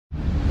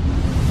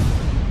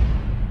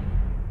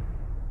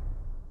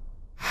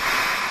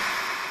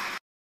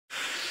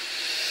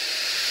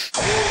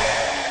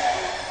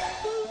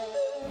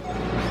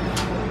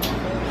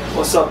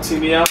What's up,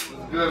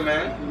 TBL? Good,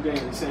 man. You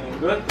doing? You saying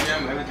good? Yeah,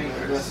 man, everything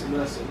good.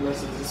 Blessings.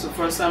 This is the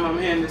first time I'm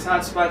here in this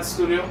hotspot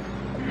studio.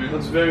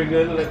 Looks very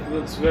good.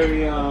 Looks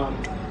very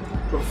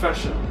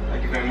professional.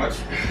 Thank you very much.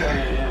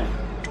 yeah.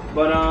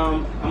 But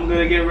I'm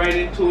gonna get right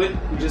into it.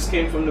 We just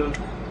came from the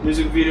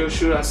music video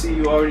shoot. I see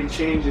you already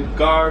changed your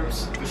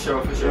garbs. For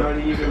sure. You're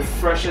already even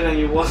fresher than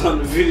you was on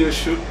the video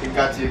shoot. You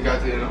got to,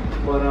 you know.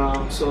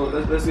 But so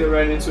let's get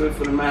right into it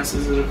for the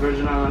masses of the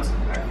Virgin Islands.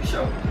 Alright, for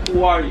sure.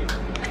 Who are you?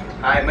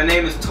 Alright, my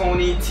name is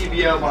Tony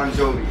TBL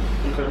Bongiovi.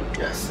 Okay.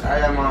 Yes, I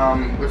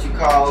am what you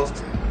call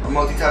a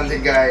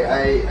multi-talented guy.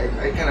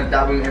 I kind of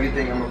dabble in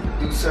everything. I'm a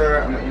producer,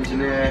 I'm an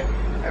engineer,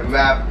 I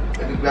rap,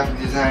 I do graphic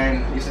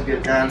design, I used to be a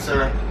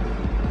dancer,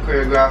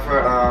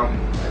 choreographer.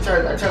 I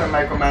try to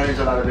micromanage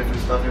a lot of different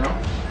stuff, you know?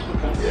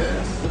 Okay.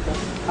 Yeah.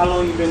 Okay. How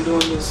long you been doing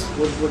this?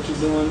 What you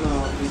doing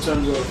in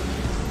terms of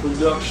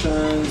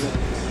productions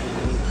and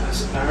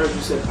I heard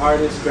you said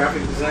artist,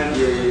 graphic designer.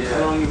 Yeah.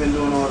 How long you been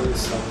doing all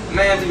this stuff?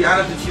 Man, to be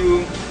honest with you,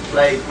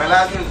 like my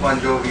last name is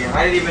Bongiovi, and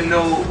I didn't even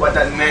know what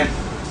that meant,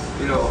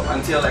 you know,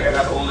 until like I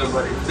got older.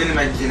 But it's been in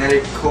my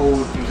genetic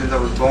code since I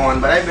was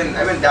born. But I've been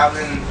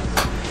dabbling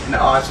in the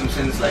arts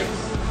since like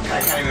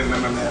I can't even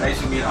remember, man. I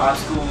used to be in art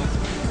school.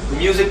 The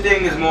music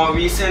thing is more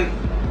recent,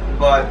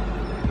 but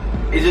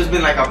it's just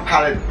been like a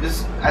palette.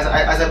 This as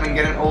I've been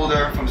getting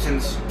older, from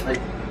since like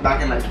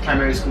back in like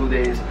primary school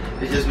days,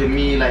 it's just been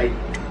me like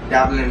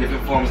dabbling in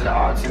different forms of the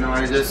arts, you know,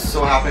 and it just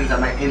so happens that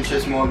my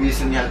interest more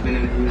recently has been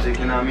in the music,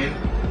 you know what I mean?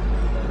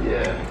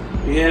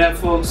 Yeah. You hear that,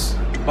 folks?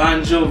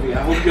 Bongiovi.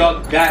 I hope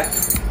y'all got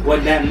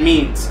what that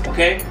means,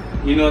 okay?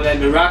 You know that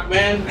the rock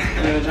band,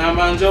 you know John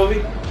Bon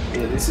Jovi?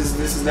 Yeah, this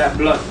is that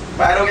blood.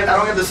 But I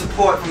don't get the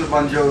support from the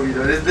Bon Jovi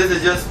though. This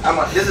is just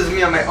this is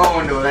me on my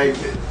own though. Like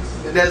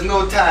there's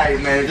no ties,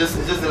 man. It's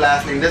just the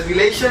last name. There's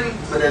relation,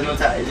 but there's no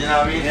ties. You know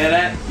what I mean? You hear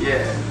that?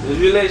 Yeah. There's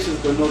relations,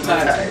 but no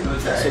ties. No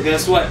ties. So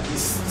guess what?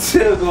 He's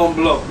still gonna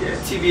blow. Yeah.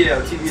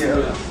 TBL.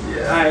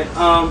 Yeah.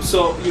 Alright.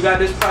 So you got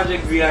this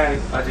Project VI.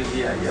 Project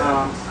VI.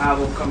 Yeah.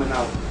 Album coming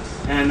out,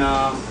 and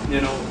you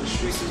know the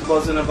streets is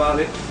buzzing about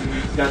it.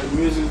 You got the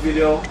music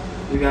video.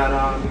 We got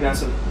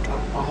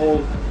a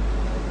whole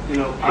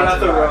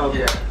plethora of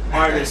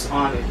artists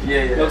on it.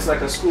 Yeah. Looks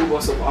like a school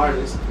bus of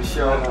artists. For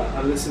sure.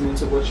 Are listening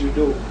to what you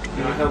do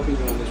and are helping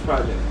you on this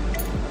project.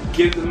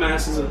 Give the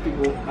masses of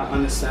people an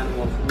understanding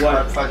of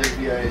what Project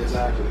VI is.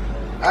 Exactly.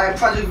 Alright,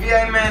 Project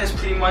VI, man, is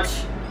pretty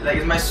much like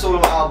it's my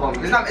solo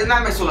album. It's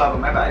not my solo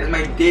album, my bad. It's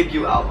my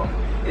debut album.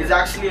 It's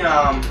actually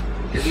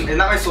it's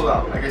not my solo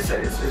album. Like I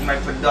said, it's my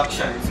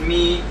production. It's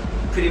me.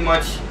 Pretty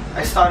much,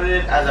 I started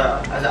it as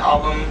an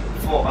album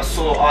for a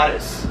solo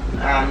artist.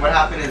 And what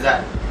happened is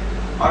that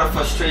out of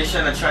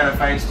frustration and trying to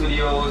find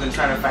studios and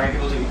trying to find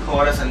people to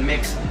record us and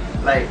mix,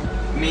 like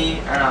me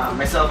and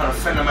myself and a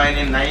friend of mine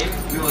named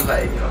Naeem, we was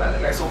like, you know,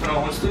 let's open our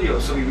own studio.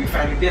 So we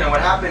finally did. And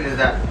what happened is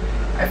that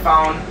I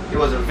found it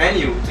was a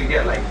venue to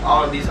get like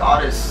all of these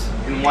artists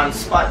in one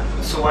spot.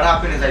 So what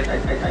happened is I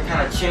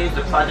kind of changed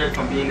the project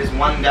from being this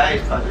one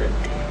guy's project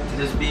to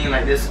just being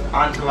like this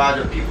entourage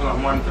of people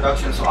on one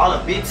production. So all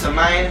the beats are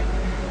mine,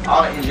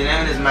 all the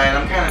engineering is mine.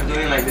 I'm kind of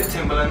doing like the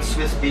Timberland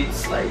Swiss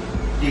beats, like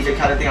DJ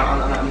kind of thing.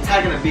 I'm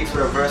tagging the beats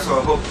with a verse or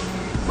a hook,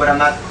 but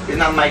it's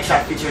not my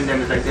track featuring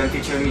them, it's like them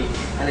featuring me.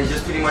 And it's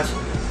just pretty much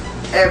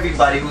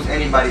everybody who's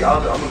anybody,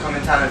 all the up and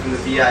coming talent from the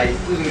VI,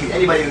 who's gonna be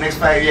anybody in the next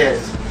 5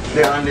 years,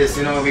 they're on this,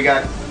 you know. We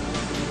got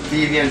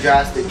Deviant,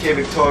 Drastic, K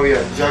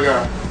Victoria,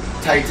 Jugger,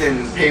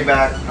 Titan,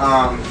 Payback.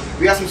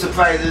 We got some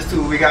surprises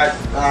too. We got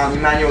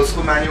Emmanuel,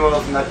 School Manual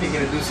from that Pink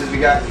and the Deuces. We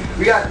got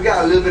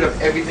a little bit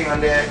of everything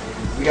on there.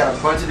 We got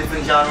a bunch of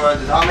different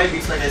genres. It's all my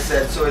beats, like I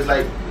said. So it's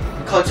like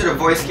Culture the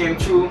Voice came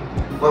true.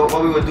 But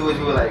what we would do is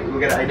we would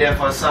get an idea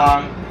for a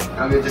song,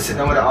 and we would just sit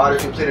down with the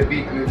artist, we play the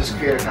beat, and we would just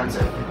create a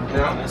concept. You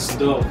know? That's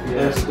dope.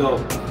 Yeah. That's dope.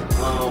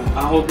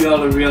 I hope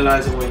y'all are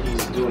realizing what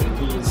he's doing.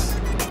 He's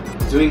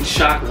doing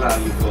shock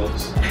value,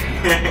 folks.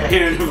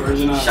 Here in the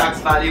Virgin Islands. Shock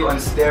value on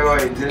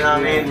steroids. You know what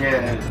I mean?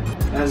 Yeah.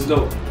 That's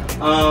dope.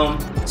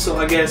 So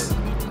I guess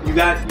you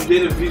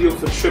did a video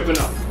for Tripping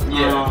Up.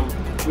 Yeah.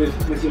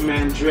 With your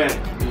man Dread.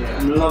 Yeah.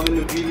 I'm loving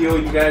the video.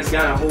 You guys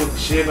got a whole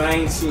gym. I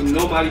ain't seen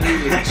nobody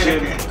use a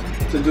gym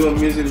to do a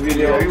music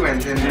video. Yeah, we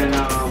went in there.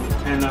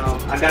 And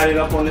I got it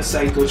up on the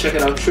site. Go check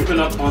it out. Tripping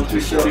Up on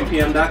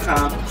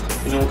 340pm.com.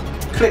 You know,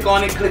 click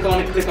on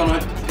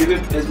it. Give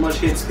it as much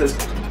hits, because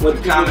what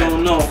people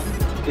don't know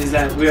is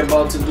that we're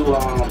about to do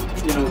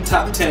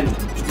top 10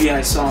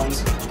 VI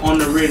songs on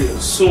the radio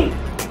soon.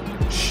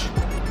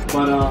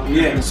 But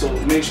yeah, so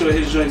make sure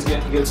his joints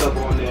gets up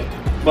on there.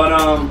 But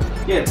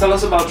yeah, tell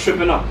us about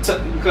Tripping Up,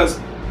 because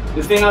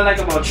the thing I like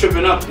about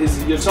Tripping Up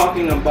is you're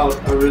talking about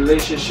a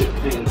relationship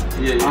thing.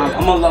 Yeah.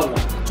 I'm a lover.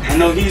 I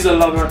know he's a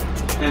lover,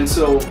 and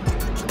so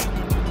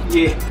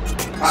yeah.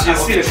 You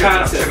see the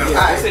concept.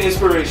 It's the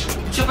inspiration.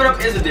 Tripping Up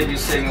is a debut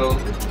single.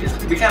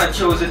 We kind of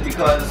chose it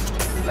because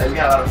like we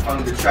had a lot of fun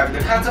with the track.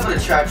 The concept of the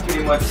track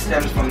pretty much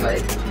stems from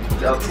like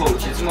the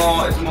approach. It's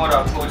more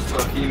the approach to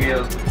a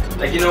female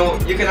like, you know,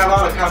 you can have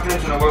all the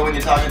confidence in the world when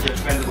you're talking to your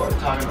friends about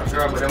talking about a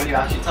girl, but then when you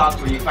actually talk to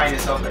her, you find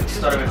yourself like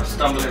stuttering or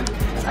stumbling.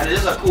 And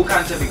it's just a cool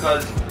concept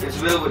because it's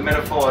riddled with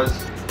metaphors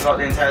throughout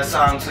the entire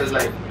song. So it's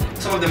like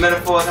some of the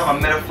metaphors have a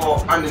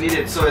metaphor underneath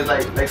it. So it's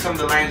like some of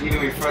the lines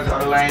even refer to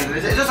other lines. And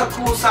it's just a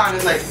cool song.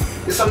 It's like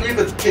it's something you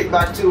could kick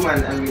back to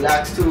and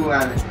relax to.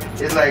 And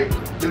it's like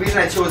the reason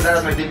I chose that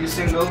as my debut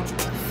single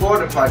for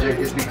the project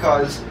is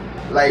because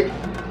like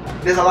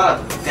there's a lot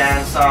of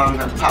dance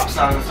songs and pop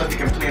songs and stuff you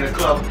can play in a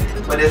club,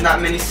 but there's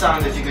not many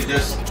songs that you could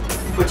just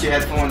put your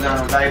headphones on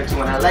and vibe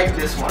to. And I like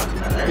this one.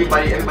 And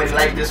everybody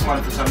liked this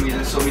one for some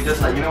reason. So we just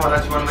like, you know what,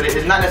 let's run with it.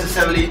 It's not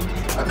necessarily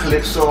a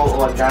calypso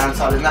or a dance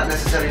song. It's not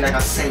necessarily like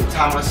a St.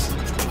 Thomas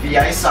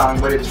VI song,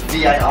 but it's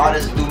VI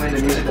artists doing the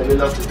music that we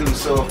love to do.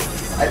 So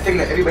I think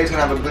that everybody's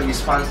gonna have a good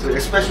response to it,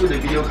 especially with the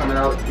video coming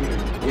out.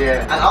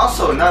 Yeah, and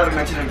also now that we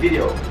mentioned the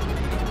video,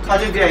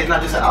 Project VI is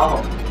not just an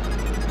album.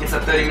 It's a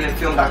 30-minute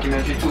film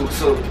documentary too.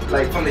 So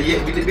like from the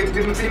year, we've been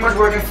pretty much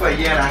working for a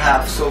year and a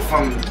half. So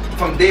from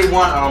day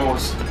one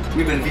almost,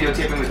 we've been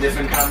videotaping with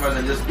different cameras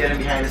and just getting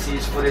behind the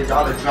scenes footage,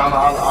 all the drama,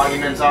 all the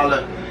arguments, all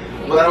the,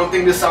 well, I don't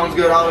think this sounds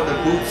good, all of the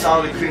boots,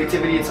 all the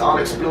creativity, it's all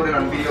exploding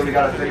on video. We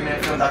got a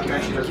 30-minute film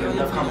documentary that's going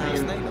to be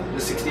accompanying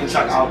the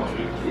 16-track album.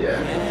 Yeah.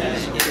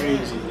 That's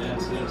crazy.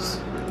 Yes.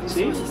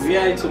 See?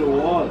 VI to the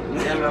wall.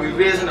 Yeah, man, we're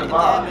raising the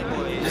bar.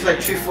 Just like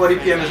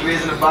 3:40 p.m. is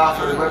raising the bar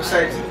for the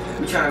website,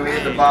 we're trying to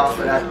raise the bar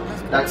for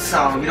that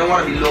sound. We don't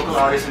want to be local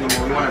artists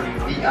anymore. We want to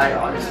be VI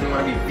artists. We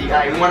want to be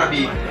VI. We want to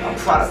be a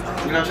product.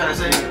 You know what I'm trying to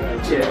say?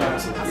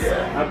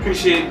 Yeah. I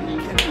appreciate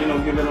you know,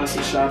 giving us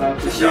a shout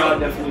out. We are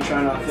definitely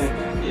trying our thing.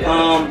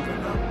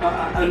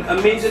 Yeah. A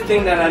major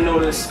thing that I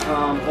noticed,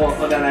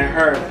 or that I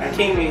heard, I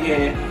came in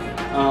here,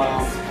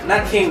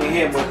 not came in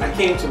here, but I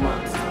came to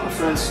my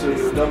friend's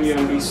studio,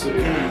 WMB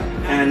studio,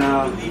 and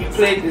he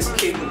played this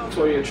Kid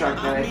Victoria track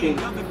that I think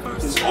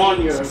is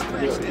on your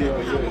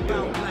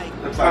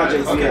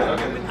project. Okay.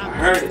 I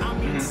heard it,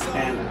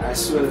 and I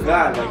swear to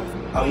God, like,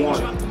 I want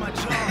it.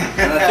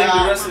 And I think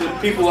the rest of the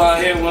people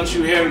out here, once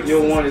you hear it,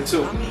 you'll want it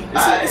too.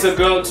 It's a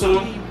girl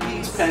tune,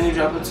 it's a penny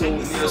dropper tune,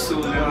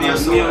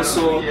 Neo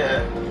Soul.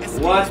 Yeah.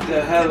 What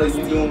the hell are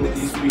you doing with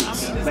these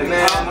beats? Like,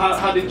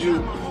 how did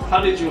you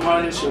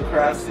harness your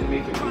craft and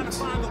make your beats?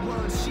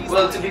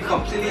 Well, to be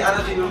completely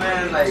honest with you,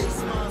 man, like,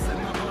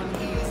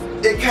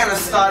 it kind of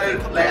started,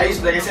 like I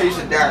used to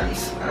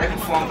dance, and I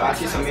performed for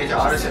actually some major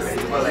artists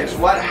already, but like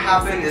what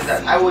happened is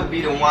that I would be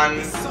the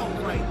one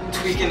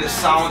tweaking the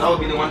sound, I would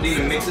be the one doing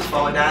the mixes for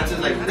our dances.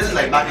 Like, this is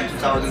like back in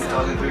 2000,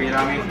 2003, you know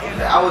what I mean?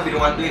 Like, I would be the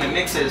one doing the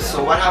mixes.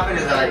 So what happened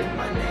is that like,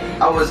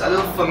 I was a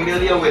little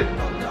familiar with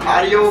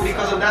audio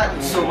because of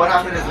that. So what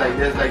happened is like,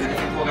 there's like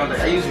different programs,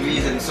 like I use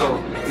Reason,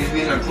 so I use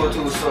Reason and Pro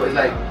Tools, so it's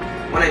like,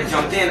 when I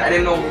jumped in, I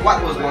didn't know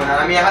what was going on.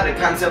 I mean, I had the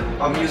concept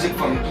of music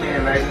from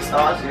playing Rising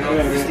Stars, you know,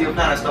 the steel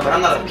kind of stuff, but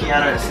I'm not a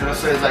pianist, you know,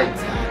 so it's like,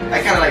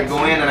 I kind of like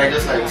go in and I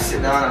just like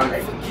sit down and I'm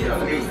like, you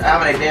know, I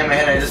have an idea in my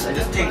head, I just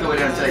tinker with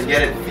it until I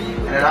get it.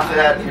 And then after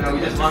that, you know, we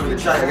just run with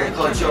the track. I get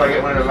culture, I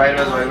get one of the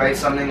writers, or I write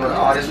something, or the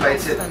artist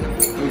writes it, and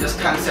we just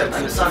concept.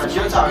 And the song that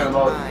you're talking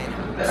about,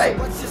 like,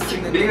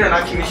 believe it or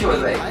not, Kimmy was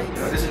like, you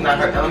know, this is not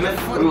her element,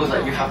 but we was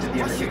like, you have to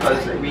be in it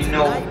because like, we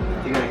know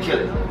you're gonna kill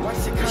it.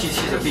 And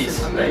she's a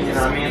beast, like, you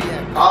know what I mean?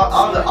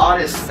 All the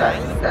artists that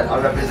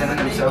are representing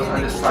themselves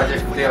on this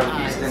project, they are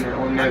beasts in their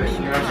own merit, you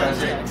know what I'm trying to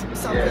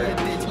say? Yeah.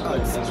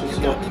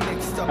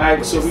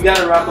 Alright, so we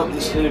gotta wrap up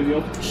this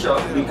interview. Sure.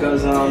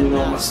 Because, you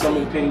know, my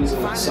stomach pains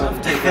and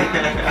something.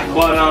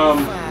 But,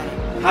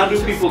 how do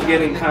people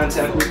get in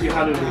contact with you?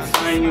 How do they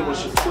find you?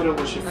 What's your Twitter?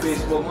 What's your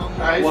Facebook?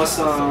 What's,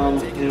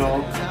 you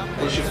know,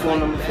 what's your phone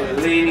number for the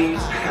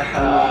ladies?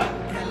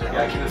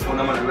 Yeah, I keep the phone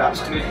number on the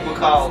raps. Too many people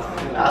call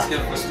asking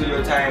for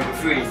studio time for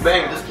free.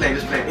 Bang, just play.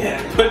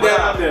 Yeah, put that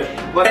out there.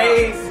 But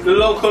pay the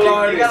local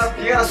artists.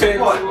 You gotta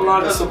support.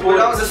 Without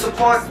the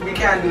support, we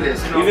can't do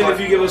this. You know, even if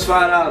you give us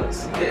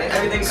 $5.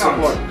 Everything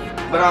comes.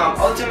 But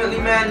ultimately,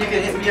 man, you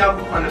can hit me up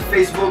on the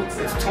Facebook.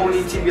 It's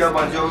Tony TBL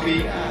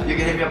Bongiovi. You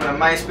can hit me up on the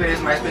MySpace,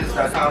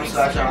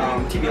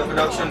 myspace.com/TBL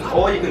Productions,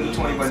 or you can do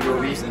Tony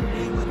Bongiovi.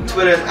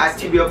 Twitter is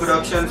 @TBL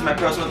Productions. My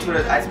personal Twitter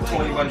is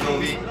 @Tony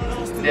Bongiovi.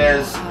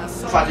 There's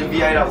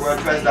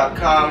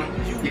projectvi.wordpress.com.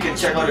 You can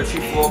check out the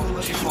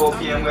 3:4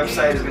 p.m.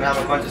 website. It's gonna have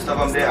a bunch of stuff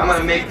up there. I'm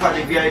gonna make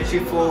Project VI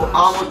 3:4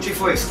 almost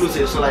 3:4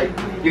 exclusive. So like,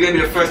 you're gonna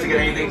be the first to get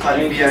anything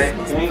Project VI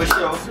for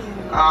sure.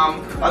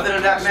 Other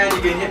than that, man,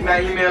 you can hit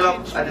my email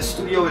up at the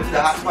studio. It's the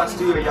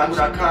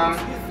hotspotstudio@yahoo.com.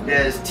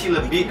 There's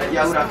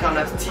TLABeat@yahoo.com.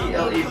 That's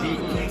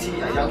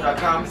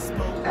TLABET@yahoo.com.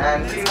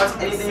 And pretty much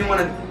anything you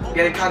want to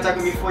get in contact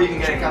with me for, you can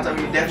get in contact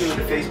with me. Definitely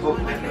with the Facebook,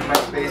 definitely with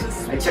MySpace.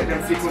 I check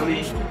them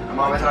frequently. I'm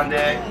always on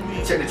there.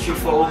 Check the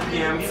 3:4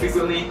 p.m.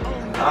 frequently.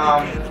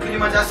 Pretty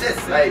much that's it.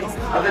 Like,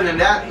 other than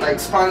that, like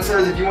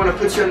sponsors, if you want to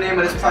put your name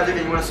on this project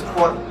and you want to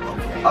support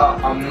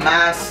a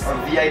mass of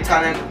VI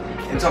talent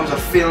in terms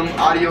of film,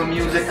 audio,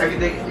 music,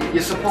 everything,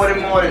 you're supporting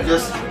more than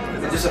just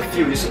a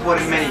few. You're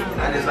supporting many,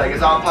 and it's like,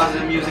 it's all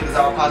positive music, it's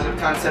all positive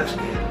concepts.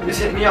 Just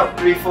hit me up,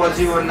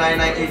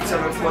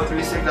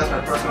 340-998-7436. That's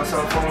my personal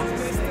cell phone.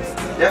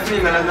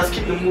 Definitely, man. Let's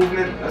keep the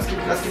movement. Let's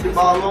keep the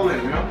ball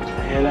rolling. You know.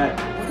 I hear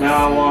that.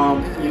 Now,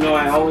 you know,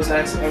 I always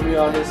ask every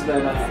artist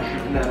that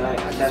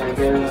I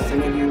get in an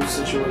interview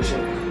situation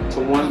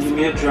to, one, give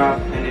me a drop,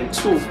 and then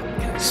two,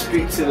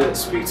 speak to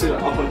the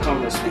up and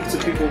comers, speak to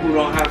people who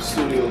don't have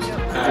studios,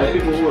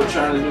 people who are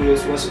trying to do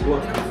this.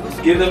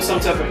 Give them some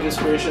type of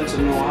inspiration to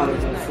know how to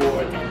move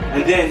forward,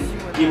 and then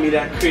give me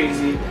that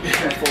crazy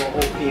for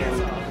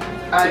OPM.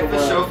 Alright,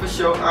 for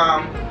sure.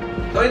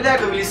 The only thing I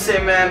can really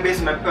say, man, based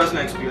on my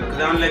personal experience,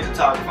 because I don't like to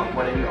talk from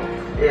what I know,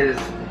 is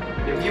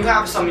if you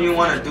have something you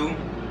want to do,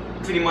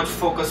 pretty much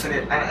focus on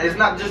it. And it's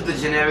not just the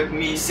generic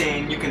me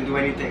saying you can do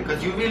anything,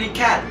 because you really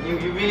can't. You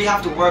really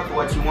have to work for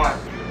what you want.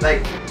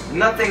 Like,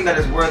 nothing that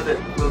is worth it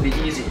will be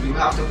easy. You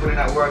have to put in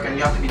that work and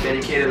you have to be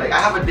dedicated. Like, I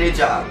have a day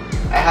job.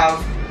 I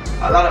have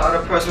a lot of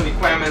other personal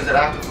requirements that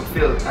I have to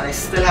fulfill, and I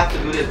still have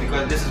to do this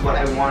because this is what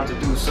I want to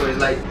do. So it's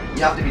like,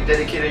 you have to be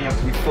dedicated and you have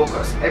to be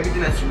focused.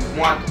 Everything that you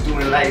want to do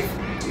in life,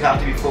 you have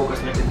to be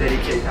focused and you have to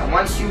dedicate. And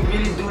once you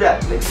really do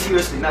that, like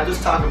seriously, not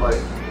just talk about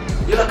it,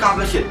 you'll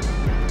accomplish it.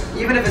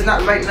 Even if it's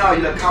not right now,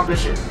 you'll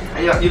accomplish it.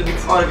 And you'll be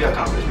proud of your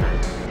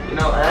accomplishment. You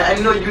know, and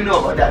I know you know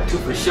about that too,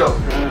 for sure.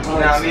 You know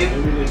what I mean?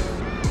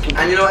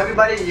 And you know,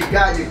 everybody, you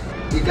gotta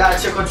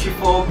check out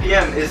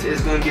 34OPM.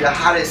 Is gonna be the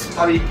hottest,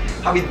 probably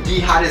the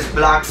hottest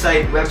blog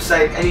site,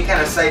 website, any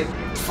kind of site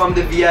from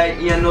the VI.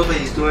 Ian knows what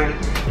he's doing.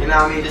 You know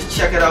what I mean? Just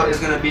check it out. It's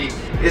gonna be.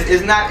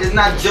 It's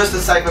not just a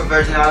site for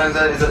Virgin Islands.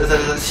 It's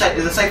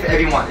a site for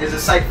everyone. It's a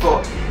site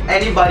for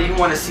anybody who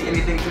want to see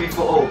anything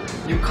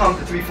 340. You come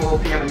to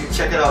 34OPM and you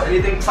check it out.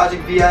 Anything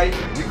Project VI,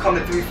 you come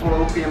to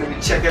 34OPM and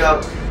you check it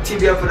out.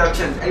 TBL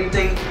Productions,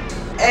 anything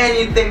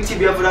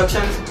TBL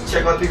Productions,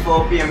 check out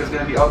 34OPM. It's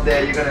gonna be up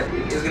there.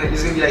 It's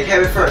gonna be like,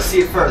 have it first,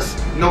 see it first,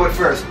 know it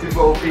first.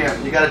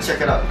 34OPM. You gotta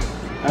check it out.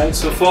 Alright,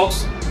 so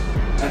folks,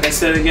 like I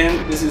said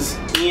again, this is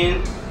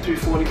Ian,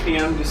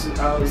 340PM. This is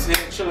I was here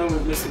chilling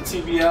with Mr.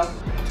 TBL,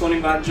 Tony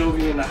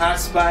Bongiovi in the hot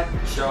spot.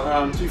 Sure.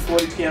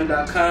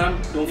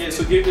 340pm.com. Don't forget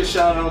to give the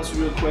shout outs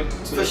real quick.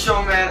 For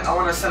sure, man. I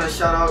want to send a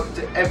shout out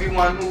to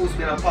everyone who's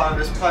been a part of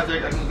this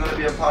project and who's going to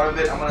be a part of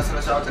it. I want to send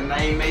a shout out to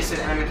Naeem Mason,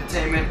 M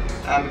Entertainment,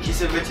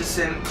 Makisa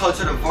Richardson,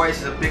 Culture the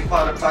Voice is a big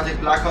part of the project,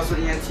 Black Hustle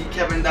ENT,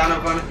 Kevin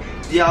Donovan,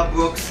 D.L.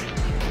 Brooks,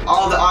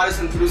 all the artists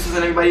and producers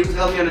and everybody who's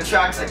helped me on the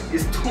tracks. Like,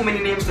 there's too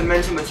many names to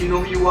mention, but you know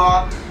who you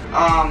are.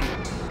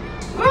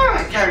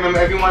 I can't remember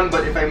everyone,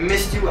 but if I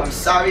missed you, I'm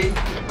sorry.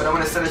 But I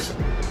want to send a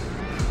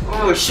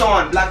oh,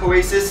 Sean, Black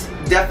Oasis,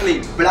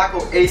 definitely Black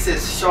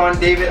Oasis, Sean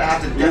David, I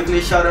have to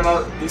definitely shout him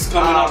out. He's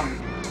coming up.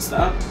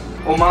 Stop.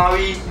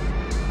 Omari,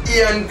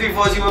 Ian,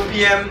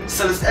 340PM,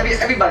 Celeste,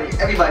 everybody.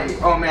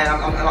 Oh man,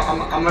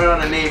 I'm running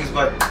out of names,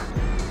 but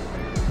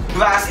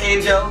Brass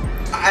Angel.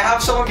 I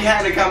have someone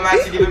behind the camera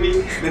actually giving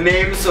me the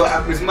names, so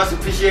it's much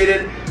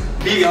appreciated.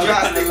 Big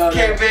Drastic,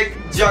 K-Vic,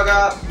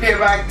 Jugger,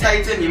 Payback,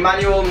 Titan,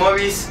 Emmanuel,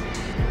 Maurice.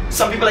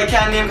 Some people I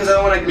can't name because I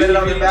don't want to let it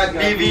out the back.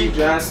 BB.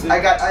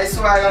 I got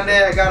Iceberg on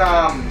there. I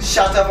got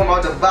Shut Up from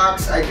out the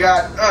box. I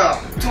got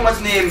too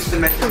much names to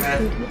mention,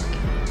 man.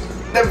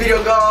 The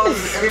video girls,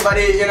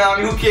 everybody, you know,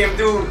 who came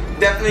through.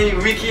 Definitely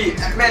Ricky,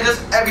 man,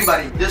 just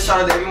everybody. Just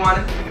shout out to everyone.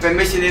 If I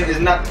miss your name, it's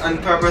not on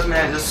purpose,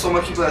 man. There's just so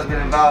much people that's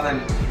been involved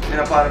and been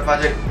a part of the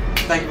project.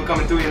 Thank you for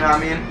coming through, you know what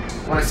I mean?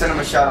 I want to send them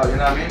a shout out, you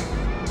know what I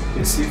mean?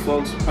 You see,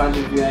 folks,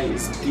 Project VI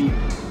is deep.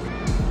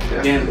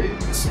 Again,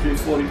 it's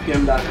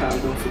 340pm.com.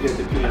 Don't forget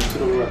the PM to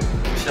the right.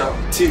 Sure.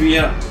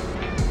 TBL.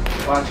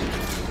 Watch it.